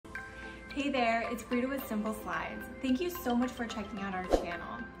Hey there, it's Brita with Simple Slides. Thank you so much for checking out our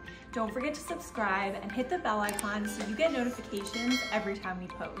channel. Don't forget to subscribe and hit the bell icon so you get notifications every time we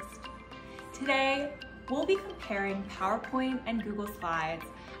post. Today, we'll be comparing PowerPoint and Google Slides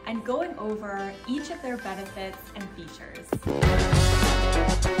and going over each of their benefits and features.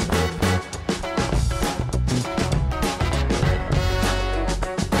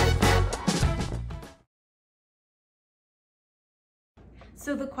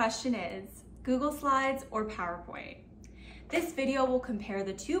 So the question is, Google Slides or PowerPoint? This video will compare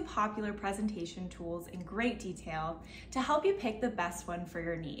the two popular presentation tools in great detail to help you pick the best one for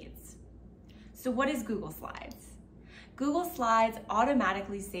your needs. So what is Google Slides? Google Slides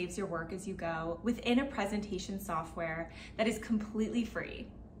automatically saves your work as you go within a presentation software that is completely free.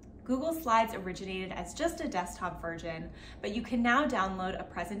 Google Slides originated as just a desktop version, but you can now download a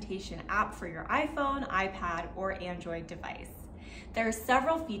presentation app for your iPhone, iPad, or Android device. There are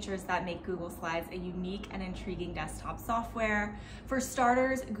several features that make Google Slides a unique and intriguing desktop software. For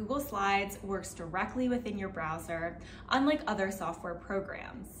starters, Google Slides works directly within your browser, unlike other software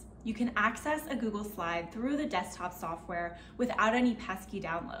programs. You can access a Google Slide through the desktop software without any pesky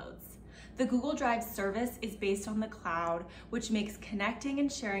downloads. The Google Drive service is based on the cloud, which makes connecting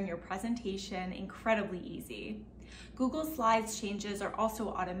and sharing your presentation incredibly easy. Google Slides changes are also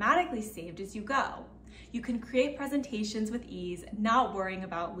automatically saved as you go. You can create presentations with ease, not worrying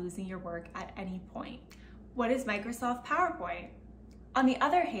about losing your work at any point. What is Microsoft PowerPoint? On the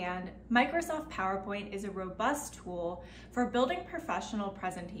other hand, Microsoft PowerPoint is a robust tool for building professional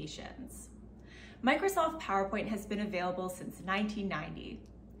presentations. Microsoft PowerPoint has been available since 1990.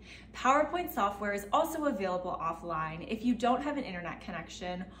 PowerPoint software is also available offline if you don't have an internet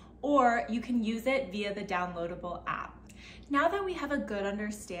connection, or you can use it via the downloadable app. Now that we have a good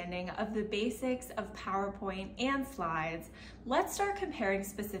understanding of the basics of PowerPoint and slides, let's start comparing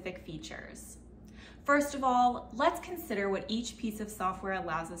specific features. First of all, let's consider what each piece of software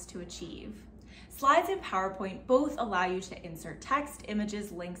allows us to achieve. Slides and PowerPoint both allow you to insert text,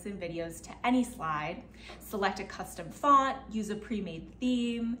 images, links, and videos to any slide, select a custom font, use a pre-made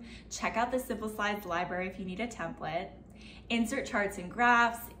theme, check out the Simple Slides library if you need a template, insert charts and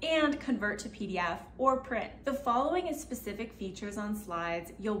graphs, and convert to PDF or print. The following is specific features on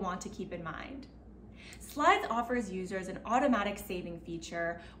Slides you'll want to keep in mind. Slides offers users an automatic saving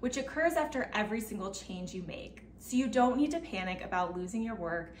feature, which occurs after every single change you make, so you don't need to panic about losing your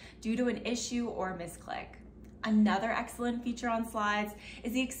work due to an issue or misclick. Another excellent feature on Slides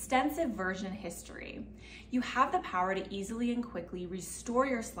is the extensive version history. You have the power to easily and quickly restore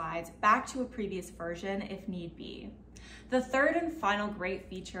your slides back to a previous version if need be. The third and final great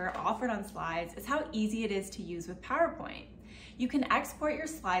feature offered on Slides is how easy it is to use with PowerPoint. You can export your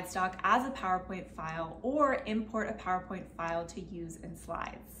slide stock as a PowerPoint file or import a PowerPoint file to use in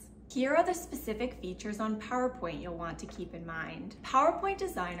Slides. Here are the specific features on PowerPoint you'll want to keep in mind. PowerPoint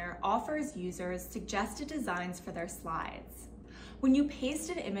Designer offers users suggested designs for their slides. When you paste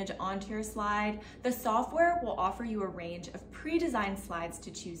an image onto your slide, the software will offer you a range of pre-designed slides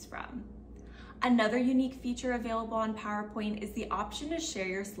to choose from. Another unique feature available on PowerPoint is the option to share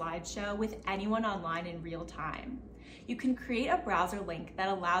your slideshow with anyone online in real time. You can create a browser link that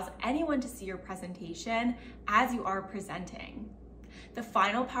allows anyone to see your presentation as you are presenting. The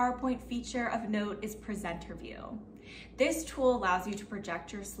final PowerPoint feature of note is Presenter View. This tool allows you to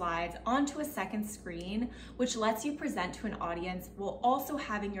project your slides onto a second screen, which lets you present to an audience while also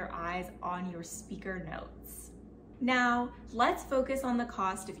having your eyes on your speaker notes. Now, let's focus on the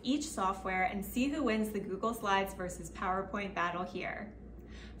cost of each software and see who wins the Google Slides versus PowerPoint battle here.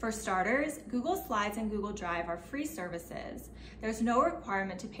 For starters, Google Slides and Google Drive are free services. There's no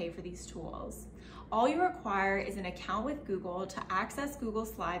requirement to pay for these tools. All you require is an account with Google to access Google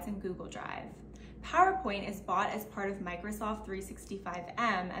Slides and Google Drive. PowerPoint is bought as part of Microsoft 365M,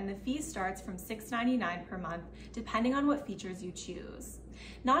 and the fee starts from $6.99 per month, depending on what features you choose.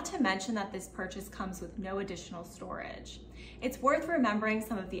 Not to mention that this purchase comes with no additional storage. It's worth remembering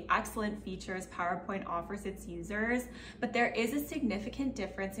some of the excellent features PowerPoint offers its users, but there is a significant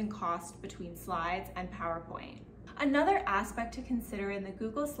difference in cost between Slides and PowerPoint. Another aspect to consider in the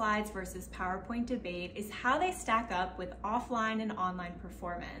Google Slides versus PowerPoint debate is how they stack up with offline and online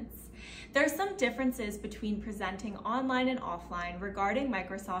performance. There are some differences between presenting online and offline regarding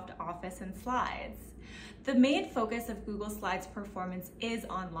Microsoft Office and Slides. The main focus of Google Slides performance is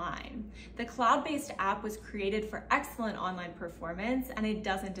online. The cloud-based app was created for excellent online performance, and it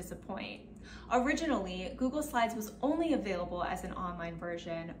doesn't disappoint. Originally, Google Slides was only available as an online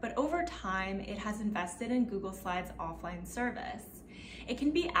version, but over time, it has invested in Google Slides offline service. It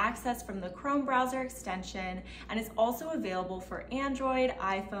can be accessed from the Chrome browser extension and is also available for Android,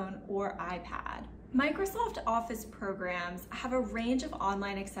 iPhone, or iPad. Microsoft Office programs have a range of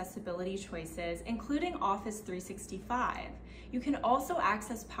online accessibility choices, including Office 365. You can also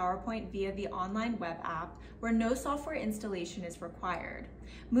access PowerPoint via the online web app, where no software installation is required.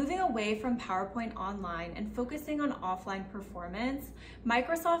 Moving away from PowerPoint Online and focusing on offline performance,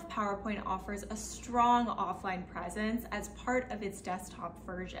 Microsoft PowerPoint offers a strong offline presence as part of its desktop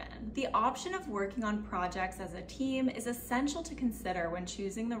version. The option of working on projects as a team is essential to consider when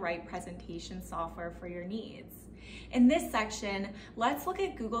choosing the right presentation software for your needs. In this section, let's look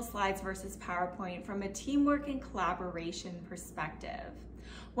at Google Slides versus PowerPoint from a teamwork and collaboration perspective.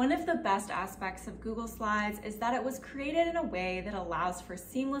 One of the best aspects of Google Slides is that it was created in a way that allows for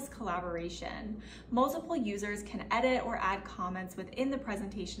seamless collaboration. Multiple users can edit or add comments within the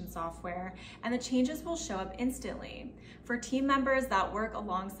presentation software, and the changes will show up instantly. For team members that work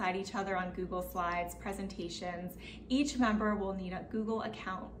alongside each other on Google Slides presentations, each member will need a Google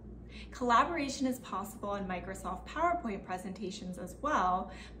account. Collaboration is possible on Microsoft PowerPoint presentations as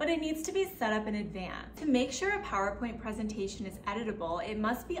well, but it needs to be set up in advance. To make sure a PowerPoint presentation is editable, it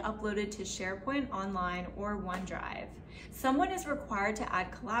must be uploaded to SharePoint Online or OneDrive. Someone is required to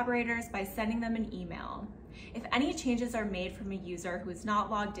add collaborators by sending them an email. If any changes are made from a user who is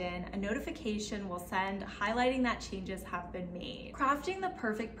not logged in, a notification will send highlighting that changes have been made. Crafting the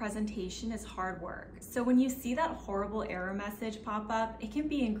perfect presentation is hard work, so when you see that horrible error message pop up, it can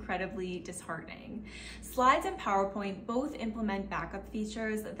be incredibly disheartening. Slides and PowerPoint both implement backup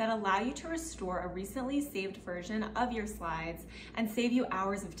features that allow you to restore a recently saved version of your slides and save you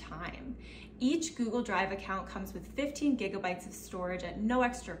hours of time. Each Google Drive account comes with 15 gigabytes of storage at no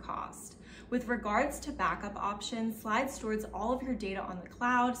extra cost. With regards to backup options, Slides stores all of your data on the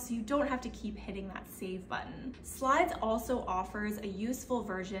cloud, so you don't have to keep hitting that save button. Slides also offers a useful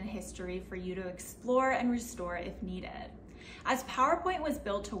version history for you to explore and restore if needed. As PowerPoint was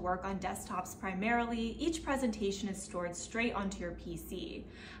built to work on desktops primarily, each presentation is stored straight onto your PC.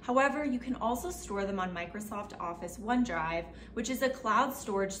 However, you can also store them on Microsoft Office OneDrive, which is a cloud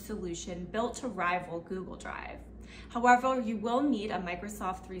storage solution built to rival Google Drive. However, you will need a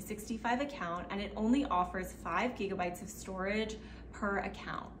Microsoft 365 account, and it only offers 5 gigabytes of storage per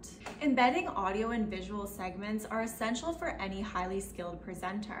account. Embedding audio and visual segments are essential for any highly skilled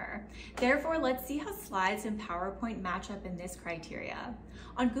presenter. Therefore, let's see how Slides and PowerPoint match up in this criteria.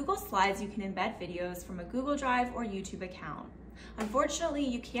 On Google Slides, you can embed videos from a Google Drive or YouTube account. Unfortunately,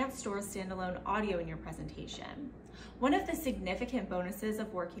 you can't store standalone audio in your presentation. One of the significant bonuses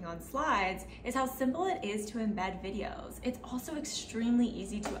of working on Slides is how simple it is to embed videos. It's also extremely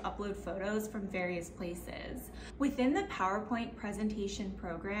easy to upload photos from various places. Within the PowerPoint presentation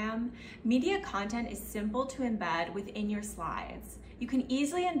program, media content is simple to embed within your slides. You can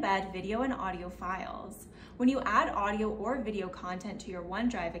easily embed video and audio files. When you add audio or video content to your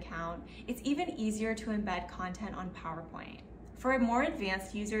OneDrive account, it's even easier to embed content on PowerPoint. For more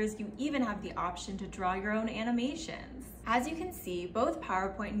advanced users, you even have the option to draw your own animations. As you can see, both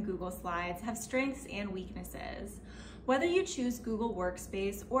PowerPoint and Google Slides have strengths and weaknesses. Whether you choose Google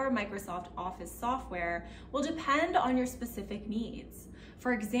Workspace or Microsoft Office software will depend on your specific needs.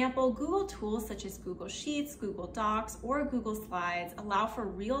 For example, Google tools such as Google Sheets, Google Docs, or Google Slides allow for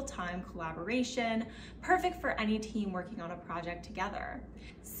real-time collaboration, perfect for any team working on a project together.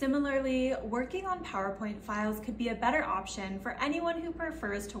 Similarly, working on PowerPoint files could be a better option for anyone who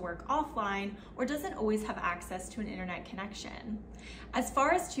prefers to work offline or doesn't always have access to an internet connection. As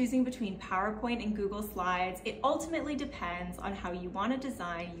far as choosing between PowerPoint and Google Slides, it ultimately depends on how you want to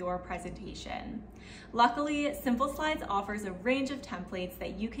design your presentation. Luckily, Simple Slides offers a range of templates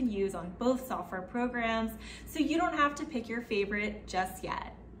that you can use on both software programs, so you don't have to pick your favorite just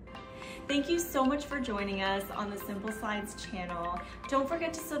yet. Thank you so much for joining us on the Simple Slides channel. Don't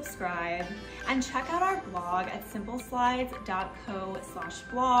forget to subscribe and check out our blog at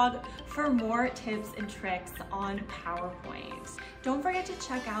simpleslides.co/blog for more tips and tricks on PowerPoint. Don't forget to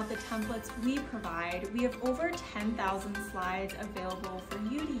check out the templates we provide. We have over 10,000 slides available for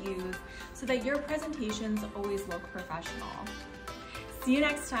you to use so that your presentations always look professional. See you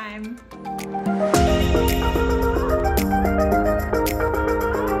next time.